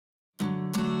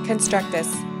Constructis,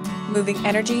 moving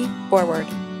energy forward.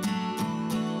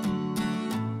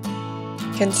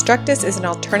 Constructis is an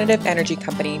alternative energy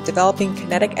company developing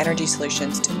kinetic energy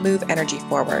solutions to move energy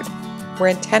forward. We're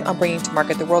intent on bringing to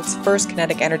market the world's first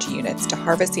kinetic energy units to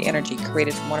harvest the energy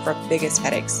created from one of our biggest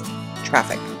headaches,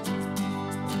 traffic.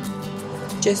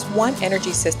 Just one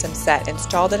energy system set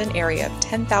installed in an area of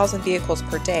 10,000 vehicles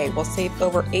per day will save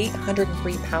over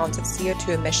 803 pounds of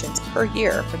CO2 emissions per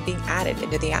year from being added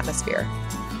into the atmosphere.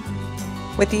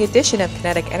 With the addition of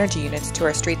kinetic energy units to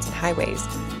our streets and highways,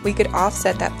 we could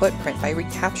offset that footprint by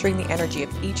recapturing the energy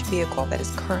of each vehicle that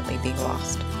is currently being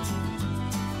lost.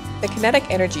 The kinetic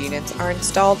energy units are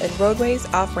installed in roadways,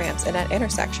 off-ramps, and at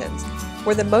intersections,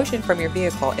 where the motion from your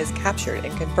vehicle is captured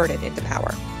and converted into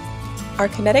power. Our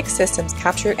kinetic systems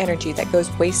capture energy that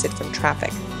goes wasted from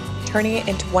traffic, turning it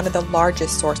into one of the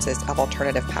largest sources of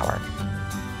alternative power.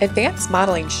 Advanced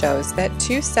modeling shows that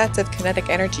 2 sets of kinetic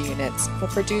energy units will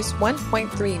produce 1.3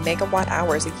 megawatt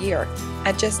hours a year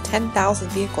at just 10,000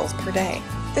 vehicles per day.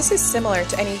 This is similar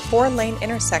to any 4-lane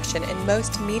intersection in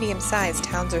most medium-sized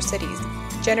towns or cities,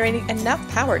 generating enough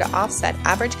power to offset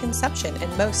average consumption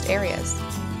in most areas.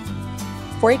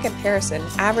 For a comparison,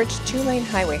 average 2-lane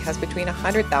highway has between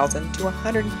 100,000 to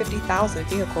 150,000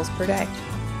 vehicles per day.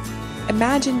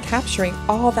 Imagine capturing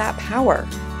all that power!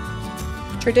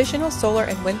 Traditional solar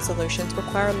and wind solutions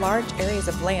require large areas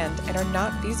of land and are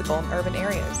not feasible in urban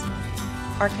areas.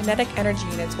 Our kinetic energy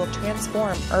units will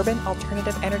transform urban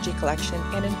alternative energy collection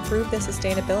and improve the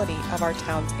sustainability of our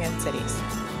towns and cities.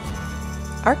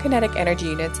 Our kinetic energy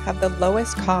units have the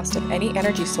lowest cost of any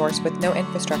energy source with no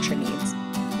infrastructure needs,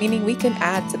 meaning we can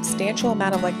add substantial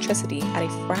amount of electricity at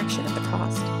a fraction of the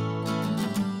cost.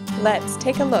 Let's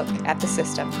take a look at the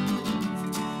system.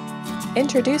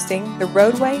 Introducing the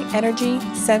Roadway Energy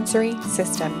Sensory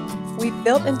System. We've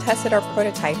built and tested our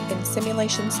prototype in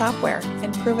simulation software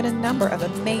and proven a number of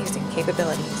amazing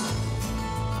capabilities.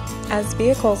 As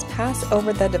vehicles pass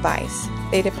over the device,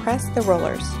 they depress the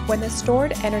rollers. When the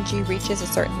stored energy reaches a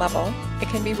certain level, it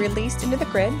can be released into the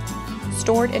grid,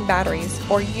 stored in batteries,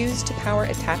 or used to power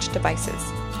attached devices.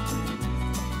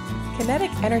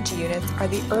 Kinetic energy units are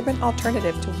the urban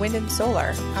alternative to wind and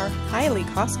solar, are highly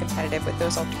cost competitive with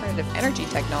those alternative energy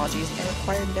technologies, and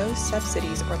require no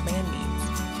subsidies or land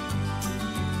needs.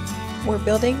 We're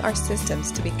building our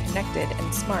systems to be connected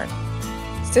and smart.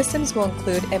 Systems will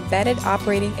include embedded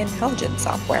operating intelligence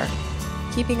software,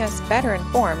 keeping us better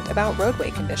informed about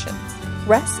roadway conditions.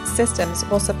 REST systems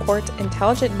will support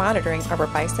intelligent monitoring of our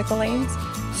bicycle lanes,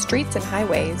 streets and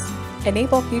highways,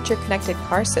 enable future connected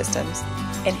car systems,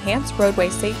 enhance roadway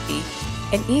safety,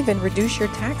 and even reduce your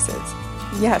taxes.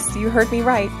 Yes, you heard me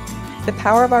right. The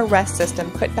power of our REST system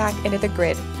put back into the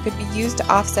grid could be used to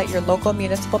offset your local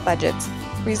municipal budgets,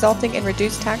 resulting in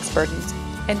reduced tax burdens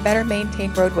and better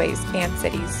maintained roadways and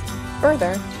cities.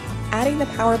 Further, adding the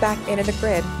power back into the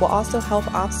grid will also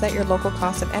help offset your local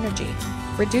cost of energy,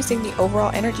 reducing the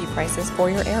overall energy prices for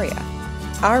your area.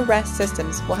 Our REST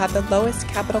systems will have the lowest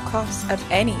capital costs of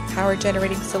any power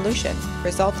generating solution,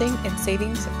 resulting in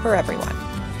savings for everyone.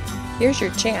 Here's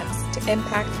your chance to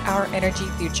impact our energy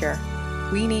future.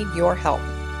 We need your help.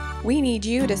 We need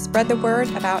you to spread the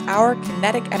word about our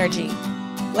kinetic energy.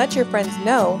 Let your friends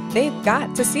know they've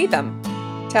got to see them.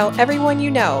 Tell everyone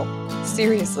you know,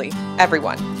 seriously,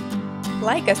 everyone.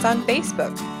 Like us on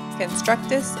Facebook,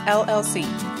 Constructis LLC.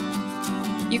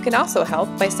 You can also help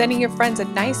by sending your friends a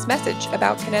nice message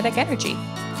about kinetic energy.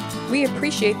 We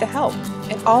appreciate the help,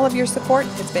 and all of your support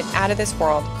has been out of this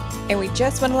world, and we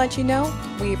just want to let you know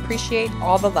we appreciate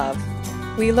all the love.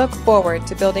 We look forward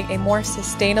to building a more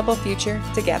sustainable future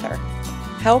together.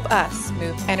 Help us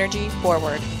move energy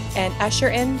forward and usher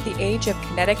in the age of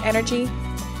kinetic energy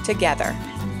together.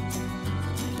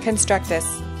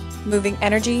 Constructis, moving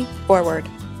energy forward.